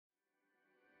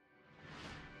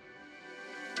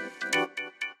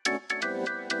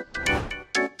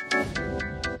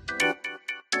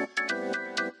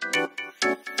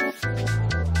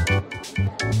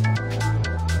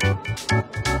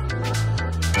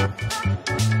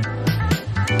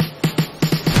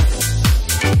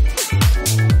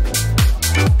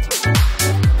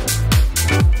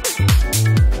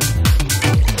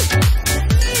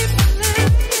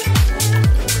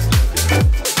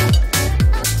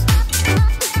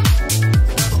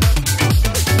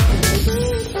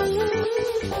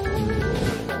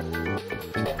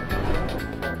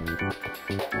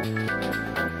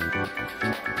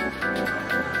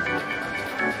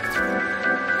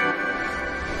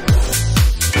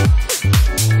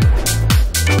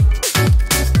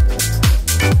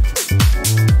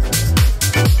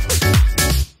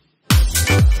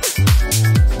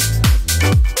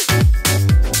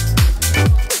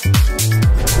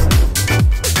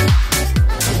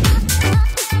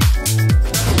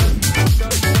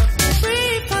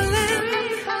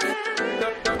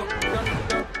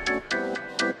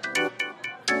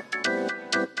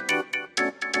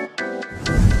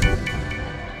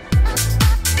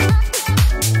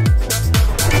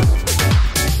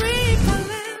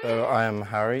I am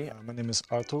Harry. My name is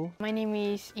Arthur. My name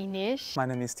is Ines. My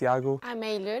name is Tiago. I'm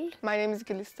Eylül. My name is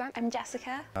Gülistan. I'm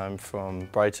Jessica. I'm from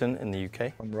Brighton in the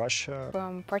UK. From Russia.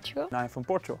 From Portugal. And I'm from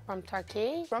Portugal. From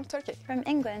Turkey. From Turkey. From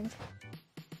England.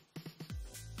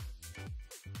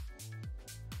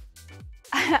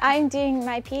 I'm doing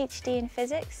my PhD in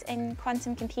physics in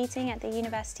quantum computing at the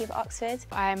University of Oxford.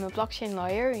 I'm a blockchain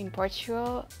lawyer in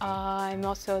Portugal. I'm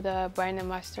also the brand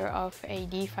ambassador of a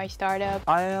DeFi startup.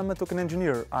 I am a token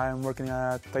engineer. I am working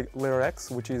at Layer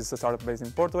X, which is a startup based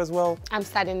in Porto as well. I'm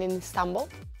studying in Istanbul.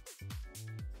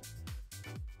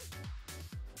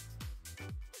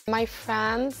 My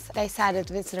friends, they said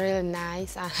it was really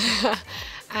nice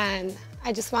and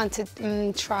I just wanted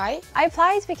to try. I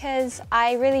applied because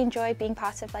I really enjoyed being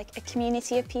part of a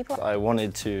community of people. I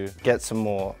wanted to get some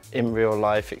more in real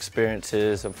life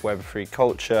experiences of Web3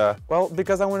 culture. Well,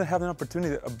 because I want to have an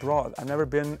opportunity abroad. I've never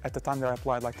been at the time that I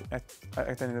applied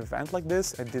at an event like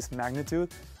this, at this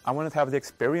magnitude. I wanted to have the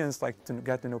experience to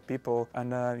get to know people, and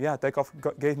yeah, Takeoff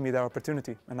gave me that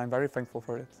opportunity and I'm very thankful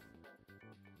for it.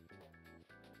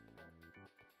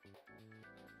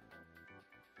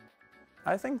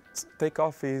 I think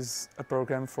Takeoff is a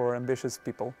program for ambitious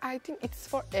people. I think it's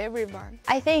for everyone.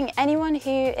 I think anyone who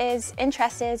is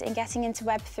interested in getting into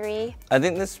Web3. I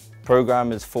think this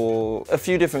program is for a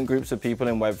few different groups of people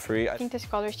in Web3. I think the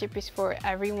scholarship is for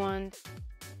everyone.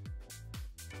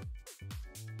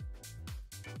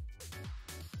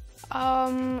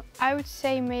 I would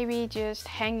say maybe just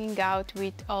hanging out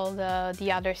with all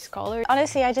the other scholars.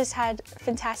 Honestly, I just had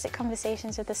fantastic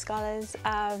conversations with the scholars,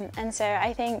 and so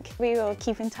I think we will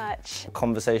keep in touch.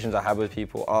 Conversations I had with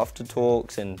people after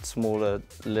talks in smaller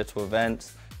little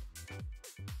events.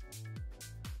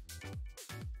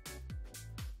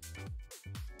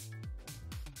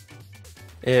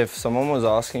 If someone was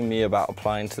asking me about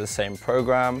applying to the same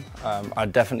program,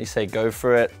 I'd definitely say go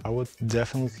for it. I would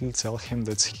definitely tell him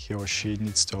that he or she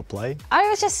needs to apply. I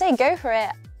would just say go for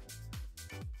it.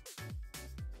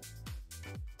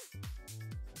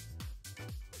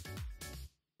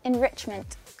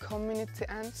 Enrichment. Community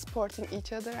and supporting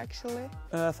each other, actually.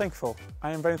 Thankful.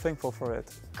 I am very thankful for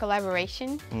it.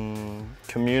 Collaboration.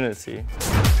 Community.